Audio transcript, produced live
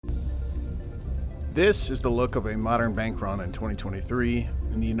This is the look of a modern bank run in 2023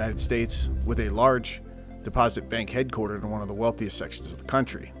 in the United States, with a large deposit bank headquartered in one of the wealthiest sections of the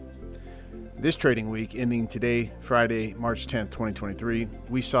country. This trading week, ending today, Friday, March 10, 2023,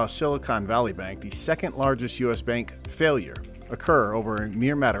 we saw Silicon Valley Bank, the second largest U.S. bank failure, occur over a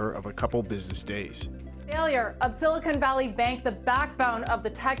mere matter of a couple business days. Failure of Silicon Valley Bank, the backbone of the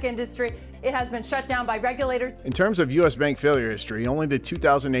tech industry. It has been shut down by regulators. In terms of U.S. bank failure history, only the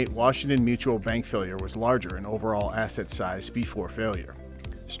 2008 Washington Mutual Bank failure was larger in overall asset size before failure.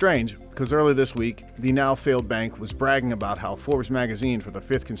 Strange, because early this week, the now failed bank was bragging about how Forbes magazine for the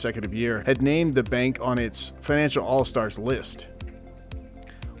fifth consecutive year had named the bank on its Financial All-Stars list.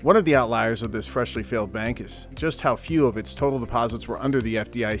 One of the outliers of this freshly failed bank is just how few of its total deposits were under the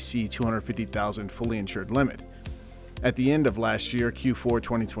FDIC $250,000 fully insured limit. At the end of last year, Q4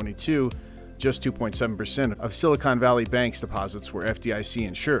 2022, just 2.7% of Silicon Valley Bank's deposits were FDIC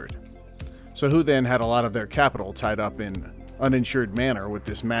insured. So who then had a lot of their capital tied up in uninsured manner with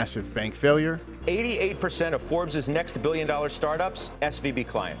this massive bank failure? 88% of Forbes' next billion-dollar startups, SVB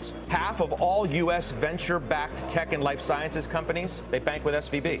clients. Half of all U.S. venture-backed tech and life sciences companies, they bank with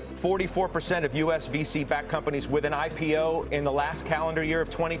SVB. 44% of U.S. VC-backed companies with an IPO in the last calendar year of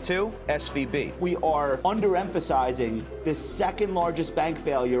 22, SVB. We are underemphasizing the second largest bank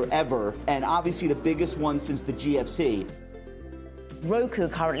failure ever, and obviously the biggest one since the GFC. Roku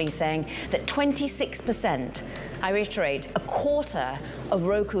currently saying that 26%, I reiterate, a quarter of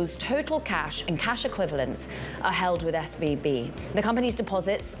Roku's total cash and cash equivalents are held with SVB. The company's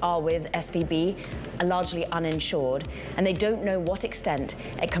deposits are with SVB, are largely uninsured, and they don't know what extent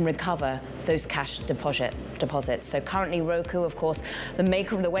it can recover those cash deposits. So currently Roku, of course, the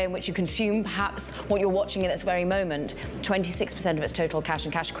maker of the way in which you consume perhaps what you're watching at this very moment, 26% of its total cash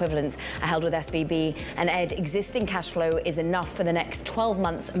and cash equivalents are held with SVB, and Ed, existing cash flow is enough for the next 12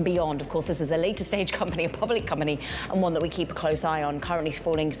 months and beyond. Of course, this is a later stage company, a public company, and one that we keep a close eye on, currently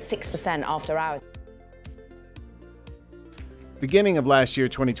falling 6% after hours. Beginning of last year,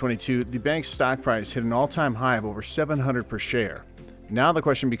 2022, the bank's stock price hit an all-time high of over $700 per share. Now the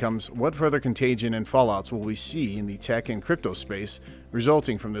question becomes, what further contagion and fallouts will we see in the tech and crypto space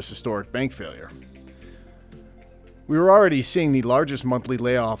resulting from this historic bank failure? We were already seeing the largest monthly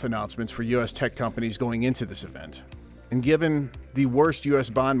layoff announcements for U.S. tech companies going into this event. And given the worst U.S.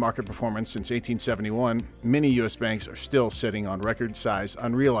 bond market performance since 1871, many U.S. banks are still sitting on record-sized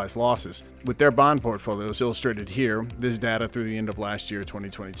unrealized losses, with their bond portfolios illustrated here, this data through the end of last year,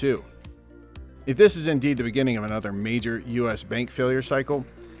 2022. If this is indeed the beginning of another major U.S. bank failure cycle,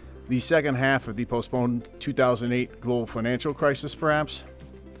 the second half of the postponed 2008 global financial crisis perhaps?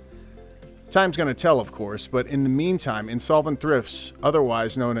 Time's going to tell, of course, but in the meantime, insolvent thrifts,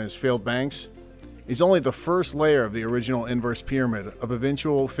 otherwise known as failed banks, is only the first layer of the original inverse pyramid of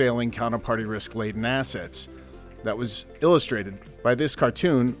eventual failing counterparty risk-laden assets that was illustrated by this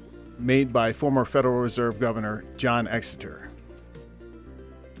cartoon made by former Federal Reserve Governor John Exeter.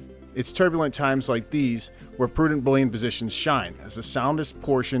 It's turbulent times like these where prudent bullion positions shine as the soundest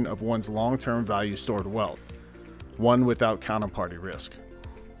portion of one's long-term value stored wealth, one without counterparty risk.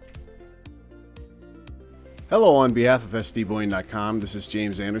 Hello, on behalf of SDBullion.com, this is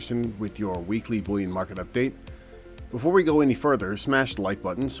James Anderson with your weekly bullion market update. Before we go any further, smash the like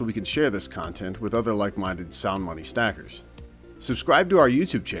button so we can share this content with other like-minded sound money stackers. Subscribe to our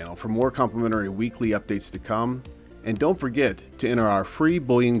YouTube channel for more complimentary weekly updates to come, and don't forget to enter our free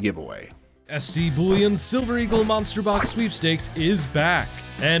bullion giveaway. SD Bullion's Silver Eagle Monster Box Sweepstakes is back,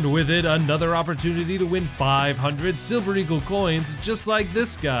 and with it another opportunity to win 500 Silver Eagle coins just like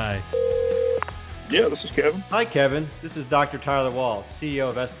this guy. Yeah, this is Kevin. Hi, Kevin. This is Dr. Tyler Wall, CEO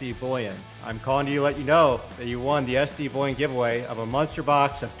of SD Bullion. I'm calling you to let you know that you won the SD Bullion giveaway of a monster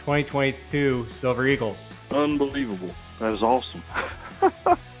box of 2022 Silver Eagles. Unbelievable. That is awesome.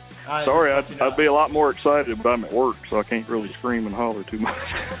 Sorry, I'd be a lot more excited, but I'm at work, so I can't really scream and holler too much.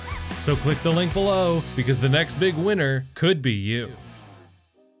 So click the link below, because the next big winner could be you.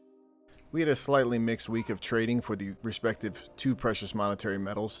 We had a slightly mixed week of trading for the respective two precious monetary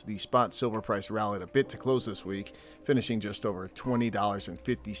metals. The spot silver price rallied a bit to close this week, finishing just over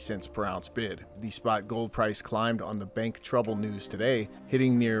 $20.50 per ounce bid. The spot gold price climbed on the bank trouble news today,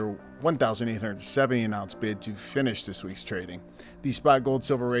 hitting near $1,870 an ounce bid to finish this week's trading. The spot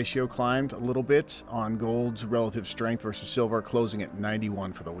gold-silver ratio climbed a little bit on gold's relative strength versus silver, closing at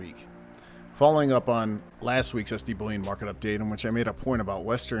 91 for the week. Following up on last week's SD Bullion market update, in which I made a point about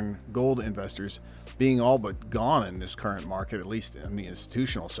Western gold investors being all but gone in this current market, at least on the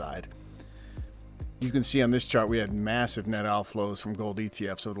institutional side. You can see on this chart we had massive net outflows from gold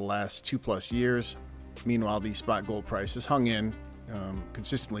ETFs over the last 2+ years. Meanwhile, the spot gold price has hung in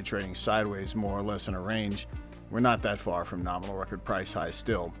consistently trading sideways more or less in a range, we're not that far from nominal record price highs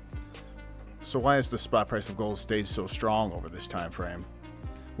still. So why has the spot price of gold stayed so strong over this time frame?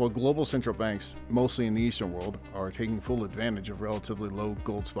 Well, global central banks, mostly in the Eastern world, are taking full advantage of relatively low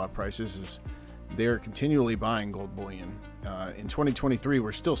gold spot prices as they're continually buying gold bullion. In 2023,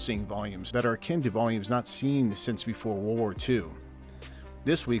 we're still seeing volumes that are akin to volumes not seen since before World War II.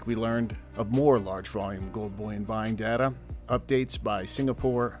 This week, we learned of more large volume gold bullion buying data. Updates by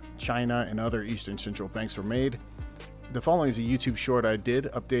Singapore, China, and other Eastern central banks were made. The following is a YouTube short I did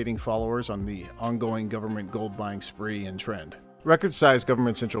updating followers on the ongoing government gold buying spree and trend. Record-sized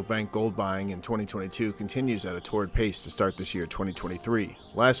government central bank gold buying in 2022 continues at a torrid pace to start this year 2023.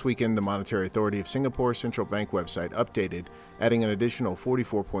 Last weekend, the Monetary Authority of Singapore Central Bank website updated, adding an additional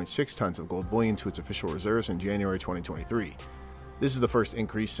 44.6 tons of gold bullion to its official reserves in January 2023. This is the first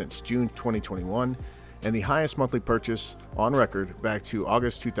increase since June 2021 and the highest monthly purchase on record back to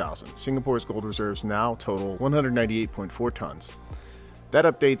August 2000. Singapore's gold reserves now total 198.4 tons. That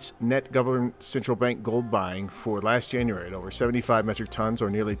updates net government central bank gold buying for last January at over 75 metric tons or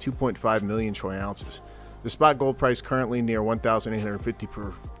nearly 2.5 million troy ounces. The spot gold price currently near 1,850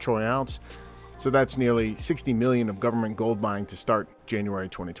 per troy ounce, so that's nearly 60 million of government gold buying to start January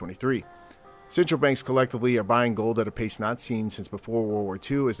 2023. Central banks collectively are buying gold at a pace not seen since before World War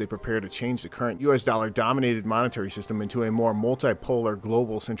II as they prepare to change the current US dollar-dominated monetary system into a more multipolar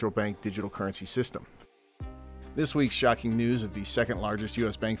global central bank digital currency system. This week's shocking news of the second largest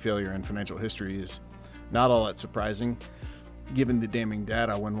U.S. bank failure in financial history is not all that surprising, given the damning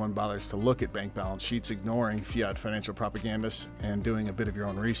data when one bothers to look at bank balance sheets, ignoring fiat financial propagandists, and doing a bit of your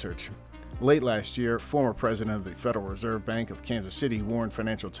own research. Late last year, former president of the Federal Reserve Bank of Kansas City warned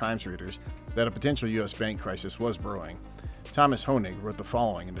Financial Times readers that a potential U.S. bank crisis was brewing. Thomas Honig wrote the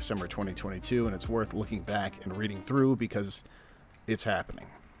following in December 2022, and it's worth looking back and reading through because it's happening.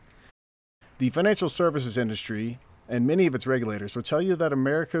 The financial services industry and many of its regulators will tell you that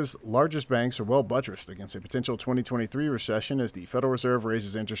America's largest banks are well buttressed against a potential 2023 recession as the Federal Reserve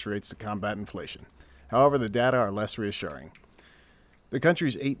raises interest rates to combat inflation. However, the data are less reassuring. The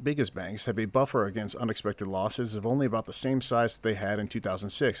country's 8 biggest banks have a buffer against unexpected losses of only about the same size that they had in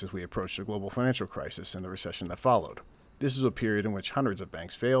 2006 as we approached the global financial crisis and the recession that followed. This is a period in which hundreds of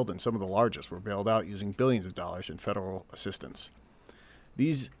banks failed and some of the largest were bailed out using billions of dollars in federal assistance.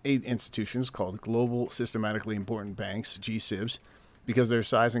 These 8 institutions, called Global Systemically Important Banks, GSIBs, because their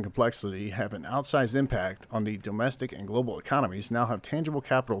size and complexity have an outsized impact on the domestic and global economies, now have tangible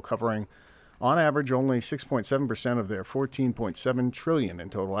capital covering, on average, only 6.7% of their $14.7 trillion in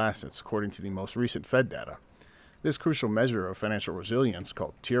total assets, according to the most recent Fed data. This crucial measure of financial resilience,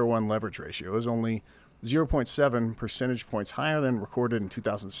 called Tier 1 leverage ratio, is only 0.7 percentage points higher than recorded in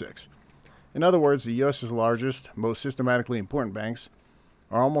 2006. In other words, the U.S.'s largest, most systematically important banks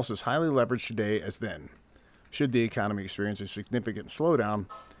are almost as highly leveraged today as then. Should the economy experience a significant slowdown,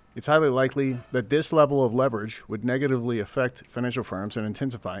 it's highly likely that this level of leverage would negatively affect financial firms and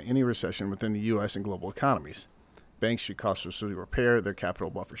intensify any recession within the U.S. and global economies. Banks should cautiously repair their capital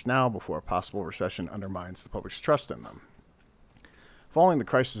buffers now before a possible recession undermines the public's trust in them. Following the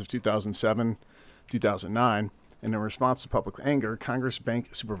crisis of 2007, 2009, and in response to public anger, Congress,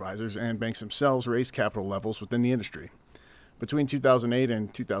 bank supervisors, and banks themselves raised capital levels within the industry. Between 2008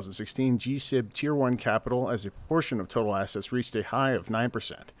 and 2016, GSIB Tier 1 capital as a proportion of total assets reached a high of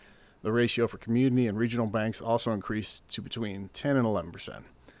 9%. The ratio for community and regional banks also increased to between 10 and 11%.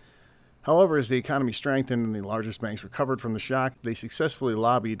 However, as the economy strengthened and the largest banks recovered from the shock, they successfully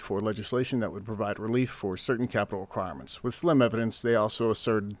lobbied for legislation that would provide relief for certain capital requirements. With slim evidence, they also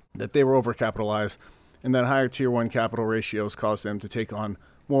asserted that they were overcapitalized and that higher Tier 1 capital ratios caused them to take on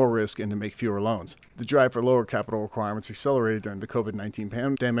more risk and to make fewer loans. The drive for lower capital requirements accelerated during the COVID-19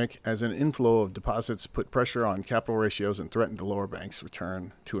 pandemic as an inflow of deposits put pressure on capital ratios and threatened to lower banks'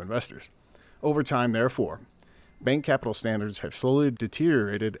 return to investors. Over time, therefore, bank capital standards have slowly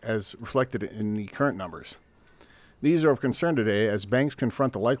deteriorated as reflected in the current numbers. These are of concern today as banks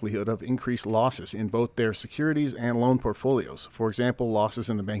confront the likelihood of increased losses in both their securities and loan portfolios. For example, losses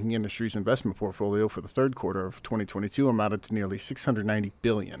in the banking industry's investment portfolio for the third quarter of 2022 amounted to nearly $690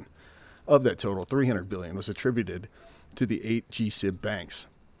 billion. Of that total, $300 billion was attributed to the 8 GSIB banks.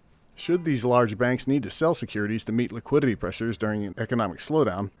 Should these large banks need to sell securities to meet liquidity pressures during an economic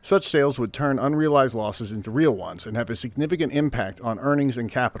slowdown, such sales would turn unrealized losses into real ones and have a significant impact on earnings and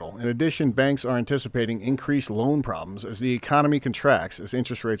capital. In addition, banks are anticipating increased loan problems as the economy contracts. As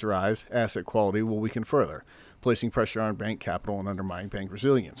interest rates rise, asset quality will weaken further, placing pressure on bank capital and undermining bank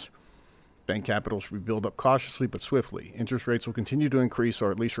resilience. Bank capital should be built up cautiously but swiftly. Interest rates will continue to increase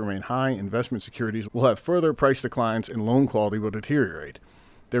or at least remain high. Investment securities will have further price declines and loan quality will deteriorate.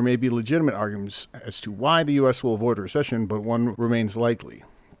 There may be legitimate arguments as to why the U.S. will avoid a recession, but one remains likely.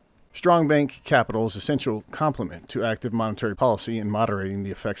 Strong bank capital is an essential complement to active monetary policy in moderating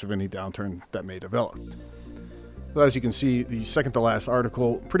the effects of any downturn that may develop. But as you can see, the second to last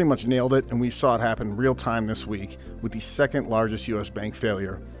article pretty much nailed it, and we saw it happen real time this week with the second largest U.S. bank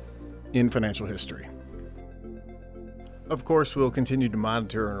failure in financial history. Of course, we'll continue to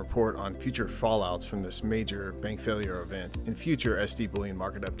monitor and report on future fallouts from this major bank failure event in future SD Bullion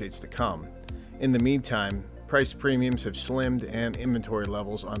market updates to come. In the meantime, price premiums have slimmed and inventory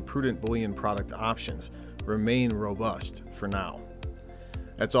levels on prudent bullion product options remain robust for now.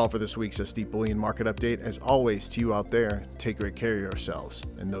 That's all for this week's SD Bullion Market Update. As always, to you out there, take great care of yourselves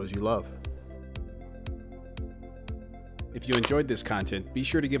and those you love. If you enjoyed this content, be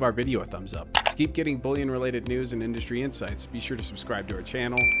sure to give our video a thumbs up. To keep getting bullion-related news and industry insights, be sure to subscribe to our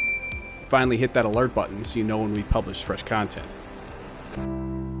channel. Finally, hit that alert button so you know when we publish fresh content.